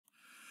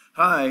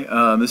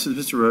Hi, this is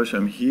Mr. Roche.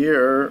 I'm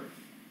here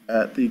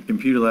at the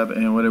computer lab,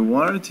 and what I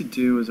wanted to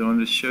do is I wanted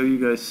to show you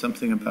guys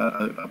something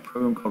about a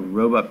program called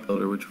Robot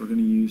Builder, which we're going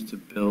to use to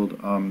build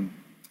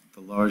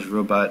the large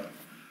robot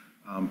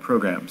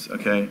programs.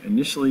 Okay,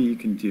 initially you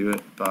can do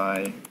it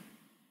by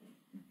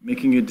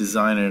making a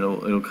design, and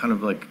it'll kind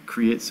of like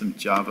create some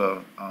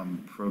Java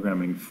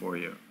programming for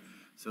you.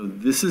 So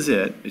this is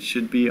it. It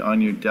should be on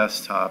your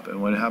desktop,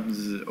 and what happens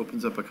is it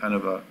opens up a kind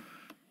of a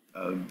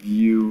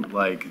view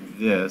like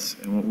this,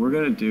 and what we're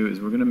going to do is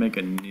we're going to make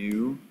a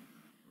new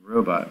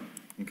robot,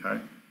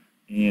 okay,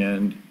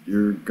 and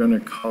you're going to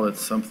call it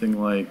something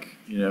like,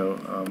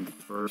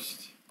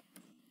 first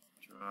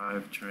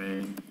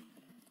drivetrain,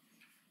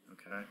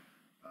 okay,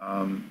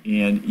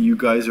 and you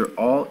guys are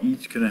all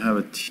each going to have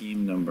a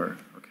team number,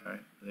 okay.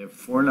 They have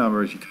 4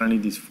 numbers. You kind of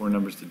need these 4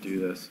 numbers to do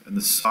this, and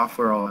the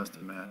software all has to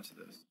match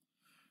this.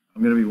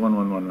 I'm going to be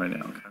 111 right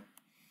now, okay.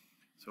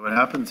 So what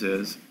happens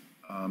is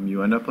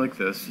you end up like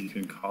this. You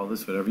can call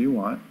this whatever you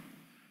want.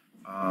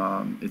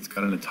 It's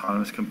got an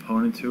autonomous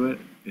component to it.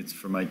 It's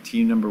for my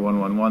team number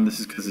 111. This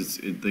is because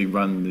they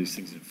run these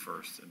things in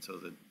first, and so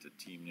the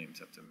team names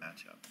have to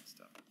match up and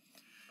stuff.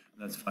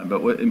 And that's fine.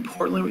 But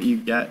importantly, what you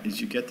get is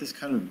you get this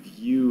kind of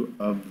view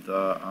of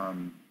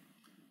the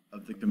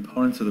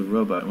components of the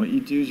robot. And what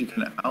you do is you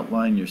kind of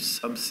outline your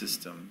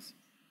subsystems,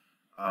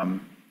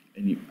 and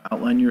you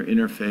outline your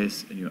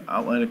interface, and you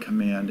outline a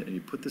command, and you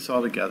put this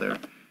all together.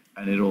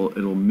 And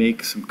it'll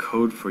make some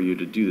code for you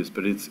to do this,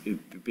 but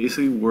it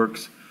basically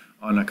works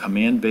on a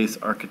command-based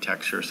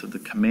architecture. So the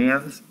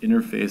commands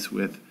interface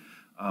with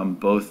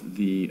both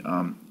the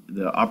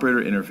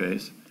operator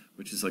interface,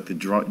 which is like the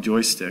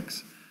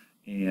joysticks,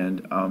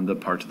 and the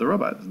parts of the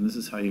robot. And this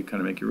is how you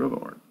kind of make your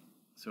robot work.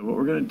 So what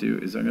we're going to do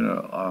is I'm going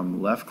to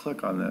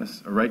left-click on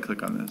this, or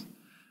right-click on this,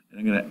 and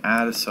I'm going to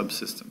add a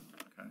subsystem.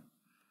 Okay,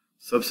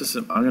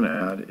 subsystem I'm going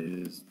to add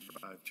is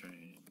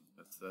drivetrain.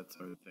 That's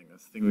our thing.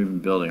 That's the thing we've been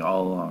building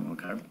all along,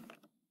 okay?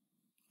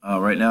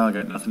 Right now, I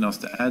got nothing else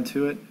to add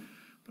to it,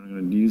 but I'm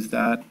going to use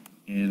that,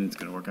 and it's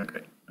going to work out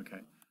great, okay?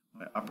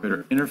 My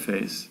operator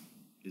interface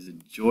is a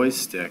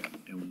joystick,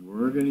 and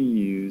we're going to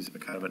use a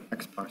kind of an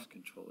Xbox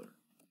controller.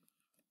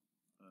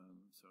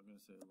 So I'm going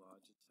to say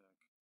Logitech.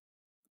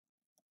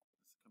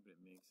 That's the company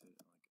that makes it,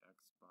 like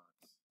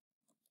Xbox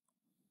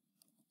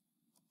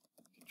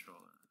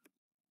controller.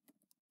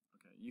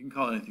 Okay, you can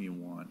call it anything you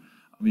want.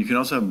 You can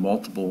also have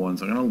multiple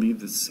ones. I'm going to leave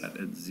this set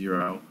at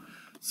 0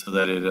 so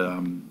that it,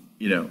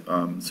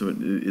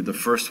 the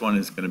first one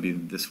is going to be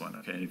this one,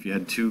 okay? And if you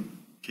had 2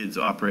 kids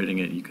operating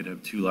it, you could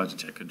have 2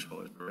 Logitech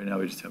controllers, but right now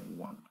we just have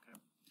 1, okay?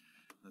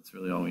 That's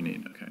really all we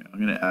need, okay?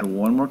 I'm going to add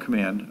one more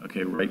command,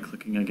 okay,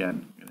 right-clicking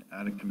again. I'm going to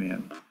add a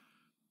command,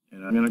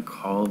 and I'm going to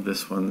call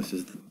this one, this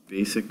is the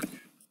basic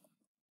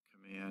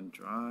command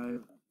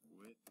drive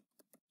with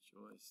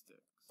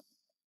joysticks.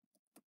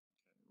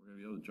 Okay, we're going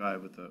to be able to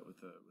drive with the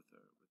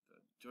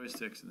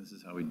joysticks, and this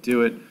is how we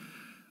do it.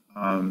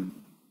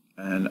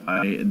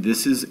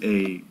 This is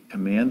a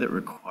command that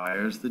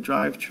requires the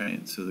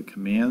drivetrain. So the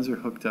commands are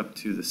hooked up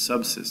to the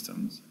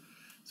subsystems.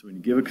 So when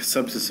you give a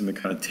subsystem, it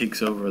kind of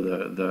takes over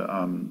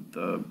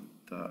the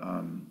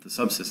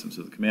subsystem.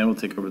 So the command will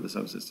take over the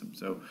subsystem.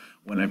 So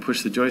when I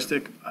push the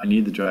joystick, I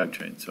need the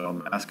drivetrain. So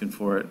I'm asking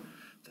for it.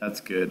 That's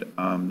good.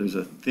 There's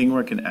a thing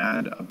where I can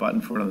add a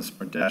button for it on the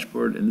smart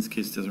dashboard. In this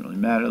case, it doesn't really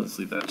matter. Let's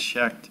leave that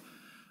checked.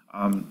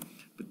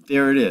 But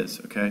there it is,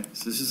 okay?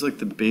 So this is like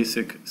the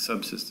basic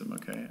subsystem,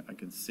 okay? I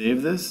can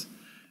save this.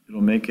 It'll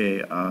make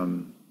a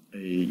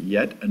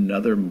yet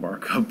another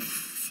markup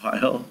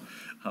file.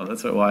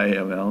 That's what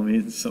YAML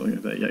means, something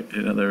like that. Yet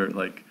another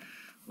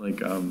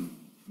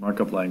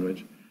markup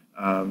language.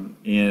 And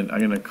I'm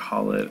gonna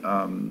call it,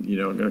 I'm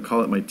gonna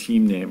call it my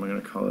team name. I'm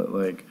gonna call it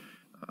like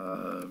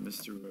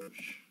Mr.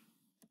 Roche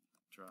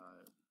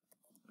Drive.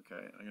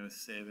 Okay, I'm gonna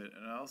save it,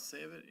 and I'll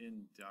save it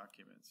in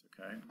documents,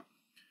 okay?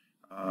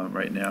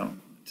 Right now,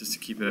 just to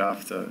keep it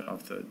off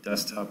the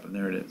desktop, and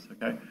there it is,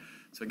 okay?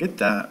 So I get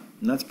that,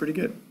 and that's pretty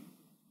good.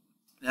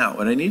 Now,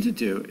 what I need to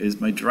do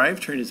is my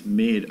drivetrain is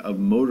made of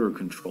motor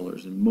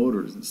controllers and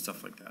motors and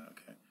stuff like that,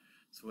 okay?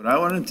 So what I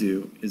want to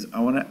do is I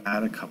want to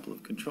add a couple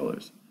of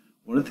controllers.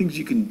 One of the things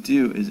you can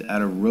do is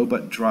add a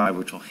robot drive,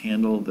 which will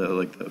handle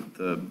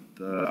the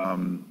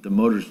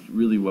motors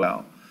really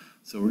well.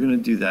 So we're going to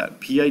do that.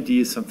 PID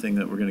is something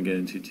that we're going to get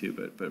into too,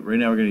 but right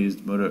now we're going to use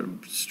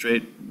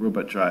straight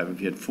robot drive.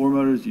 If you had 4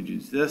 motors, you'd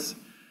use this.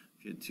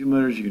 If you had 2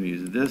 motors, you're going to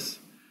use this.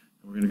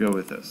 And we're going to go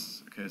with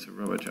this. Okay, so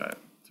robot drive.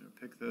 So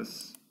pick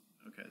this.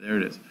 Okay, there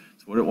it is.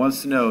 So what it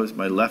wants to know is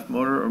my left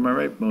motor or my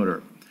right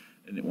motor.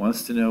 And it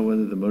wants to know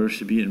whether the motor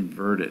should be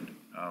inverted.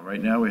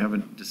 Right now we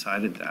haven't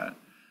decided that.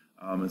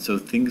 And so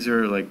things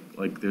are like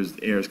there's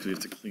errors because we have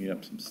to clean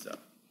up some stuff.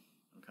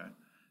 Okay.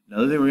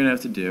 Another thing we're going to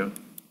have to do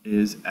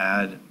is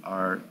add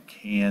our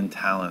can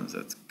talons.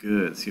 That's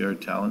good. See our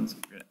talons?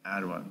 We're going to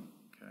add one.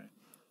 Okay.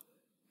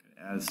 Going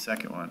to add a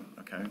second one.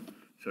 Okay.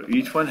 So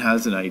each one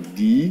has an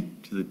ID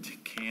to the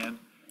can.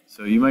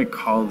 So you might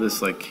call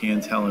this like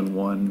can talon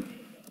 1,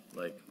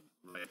 like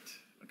right.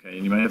 Okay.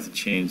 And you might have to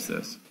change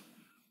this.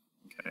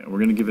 Okay, and we're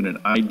going to give it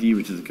an ID,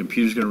 which is the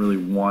computer's going to really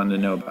want to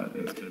know about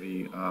it. It's going to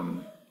be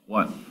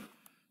 1.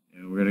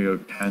 And we're going to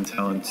go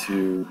Cantalent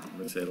to,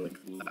 let's say, like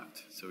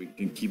left. So we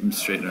can keep them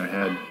straight in our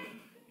head.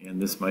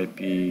 And this might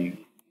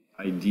be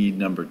ID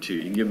number 2.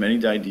 You can give them any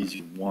IDs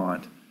you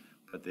want,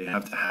 but they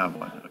have to have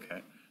one,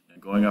 okay?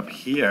 And going up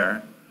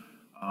here,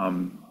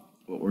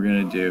 what we're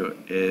going to do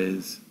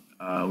is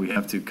we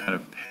have to kind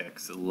of pick.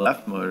 So the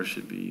left motor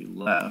should be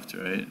left,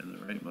 right? And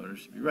the right motor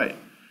should be right.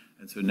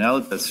 And so now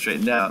that that's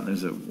straightened out, and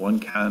there's a 1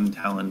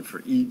 Cantalent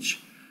for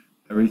each,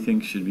 everything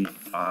should be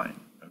fine,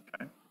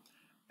 okay?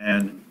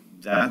 And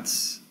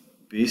that's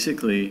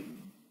basically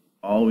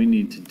all we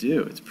need to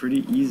do. It's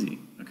pretty easy,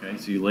 okay?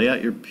 So you lay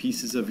out your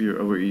pieces of what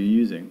you're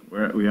using.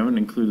 We haven't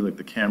included like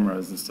the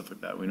cameras and stuff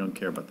like that. We don't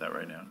care about that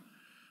right now.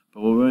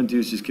 But what we're going to do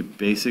is just get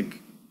basic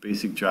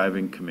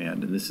driving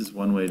command, and this is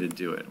one way to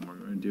do it. And we're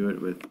going to do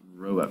it with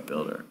Robot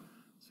Builder.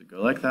 So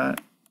go like that.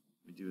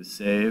 We do a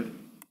save.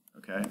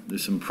 Okay.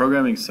 There's some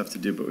programming stuff to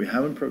do, but we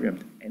haven't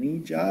programmed any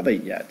Java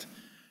yet.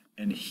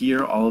 And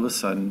here, all of a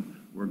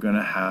sudden, we're going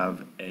to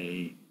have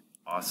a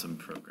awesome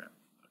program.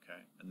 Okay,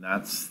 and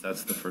that's the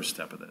first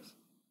step of this.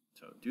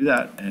 So do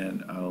that,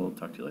 and I'll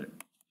talk to you later.